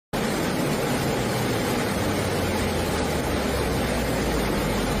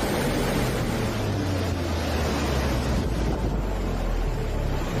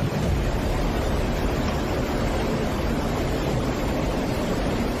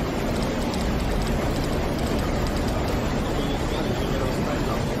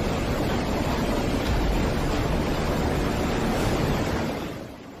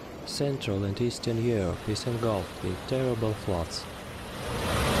Central and Eastern Europe is engulfed in terrible floods.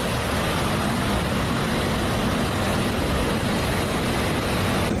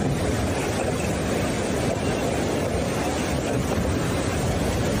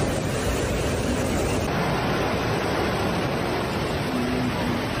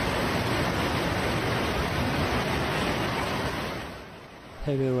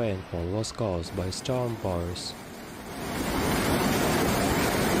 Heavy rainfall was caused by Storm Boris.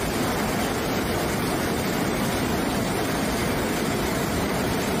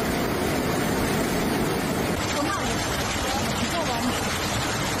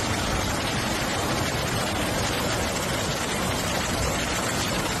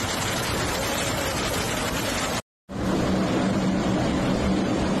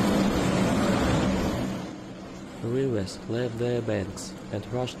 Rivers left their banks and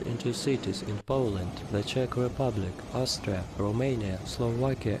rushed into cities in Poland, the Czech Republic, Austria, Romania,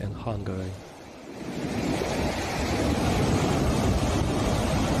 Slovakia and Hungary.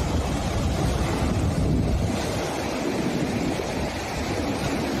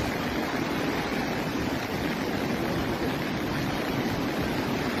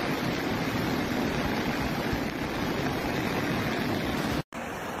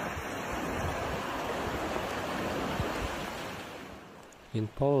 In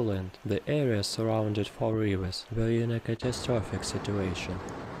Poland, the areas surrounded four rivers were in a catastrophic situation.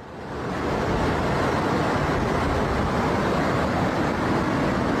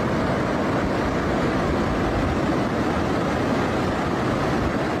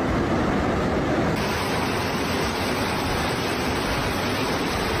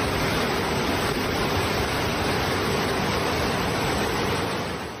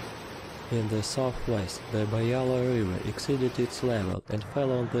 In the southwest, the Biala River exceeded its level and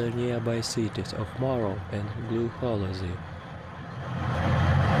fell on the nearby cities of Morow and Głucholazy.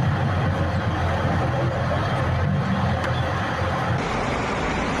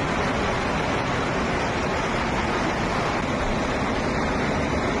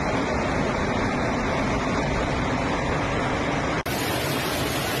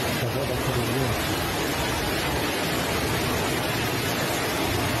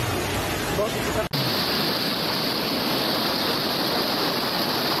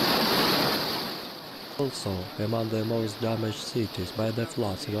 Also, among the most damaged cities by the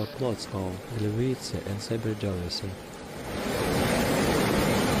floods were Klodzko, Gliwice and Zebrzydowice.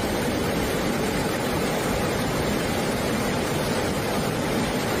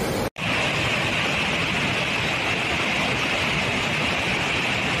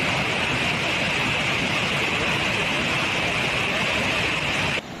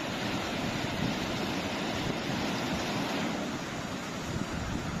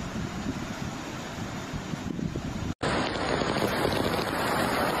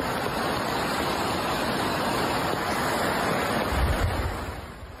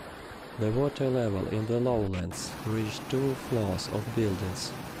 The water level in the lowlands reached 2 floors of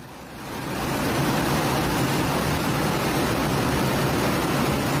buildings.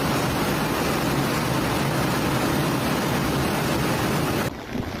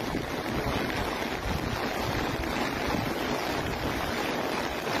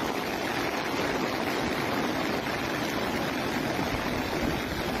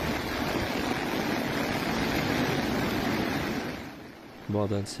 More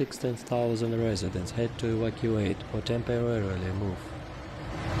than 16,000 residents had to evacuate or temporarily move.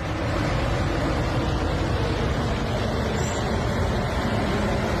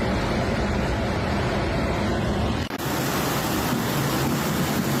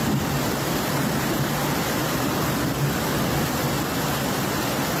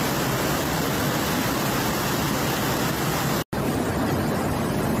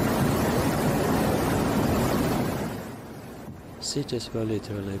 Cities were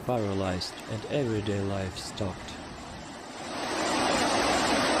literally paralyzed and everyday life stopped.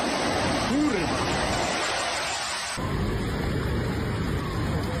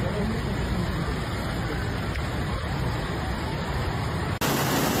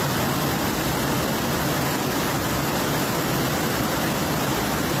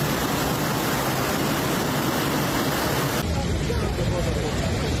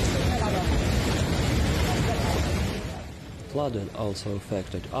 Flooding also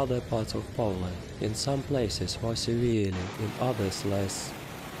affected other parts of Poland, in some places more severely, in others less.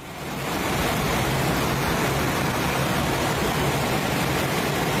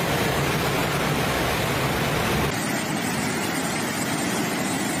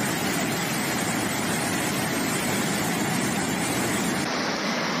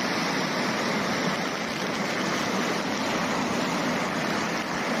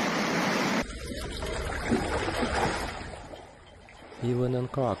 Even in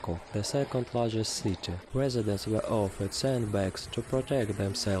Krakow, the second largest city, residents were offered sandbags to protect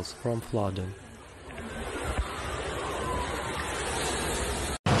themselves from flooding.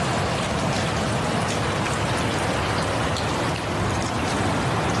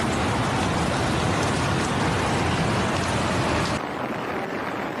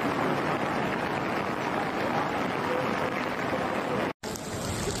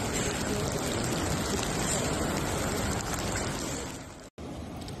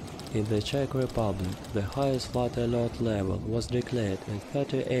 In the Czech Republic, the highest flood alert level was declared in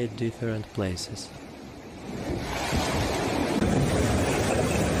 38 different places.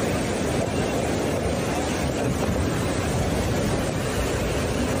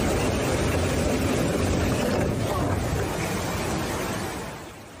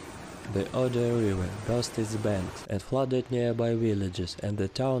 The Oder River burst its banks and flooded nearby villages and the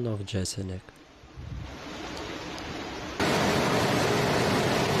town of Jesenik.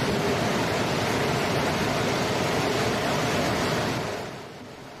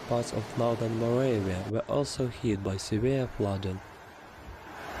 Parts of northern Moravia were also hit by severe flooding.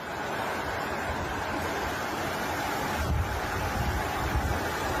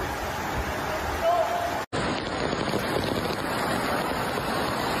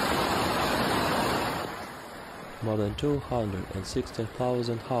 More than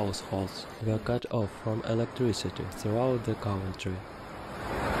 260,000 households were cut off from electricity throughout the country.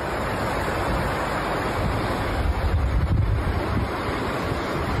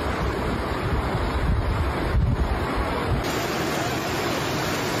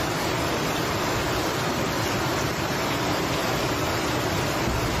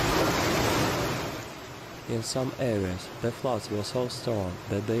 In some areas, the floods were so strong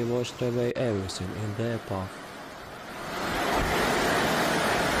that they washed away everything in their path.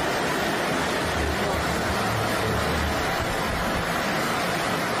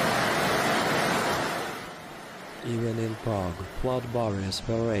 Even in Prague, flood barriers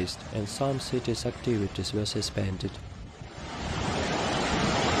were raised and some cities' activities were suspended.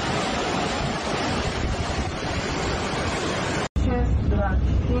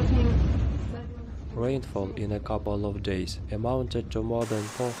 Rainfall in a couple of days amounted to more than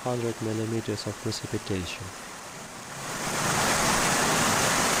 400 millimeters of precipitation.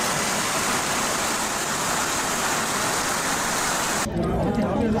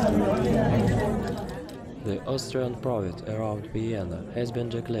 The Austrian province around Vienna has been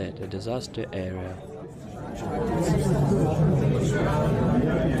declared a disaster area.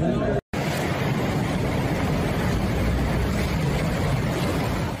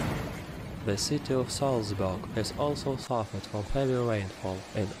 The city of Salzburg has also suffered from heavy rainfall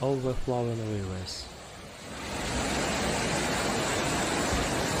and overflowing rivers.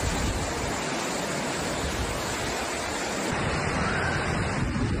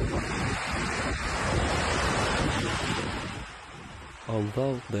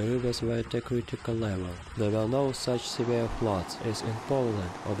 Although the rivers were at a critical level, there were no such severe floods as in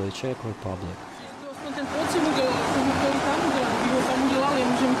Poland or the Czech Republic.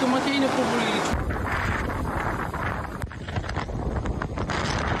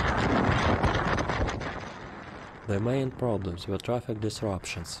 The main problems were traffic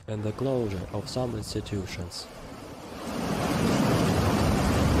disruptions and the closure of some institutions.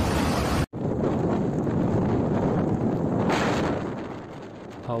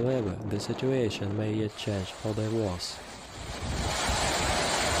 However, the situation may yet change for the worse.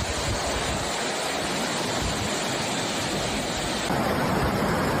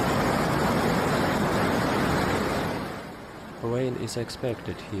 Rain is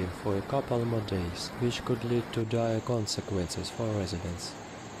expected here for a couple more days, which could lead to dire consequences for residents.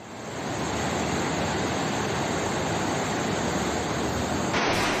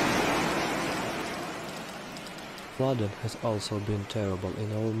 Flooding has also been terrible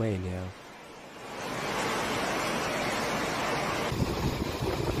in Romania.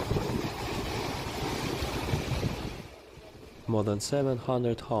 More than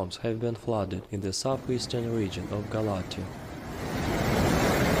 700 homes have been flooded in the southeastern region of Galatia.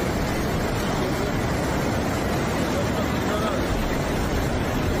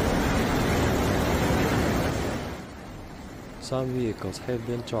 Some vehicles have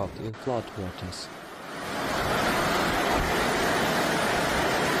been trapped in floodwaters.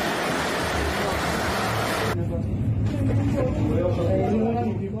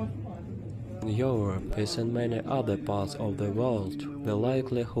 In Europe, as in many other parts of the world, the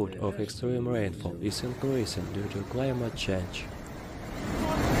likelihood of extreme rainfall is increasing due to climate change.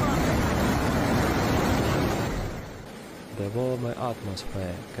 The warmer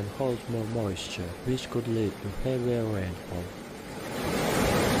atmosphere can hold more moisture, which could lead to heavier rainfall.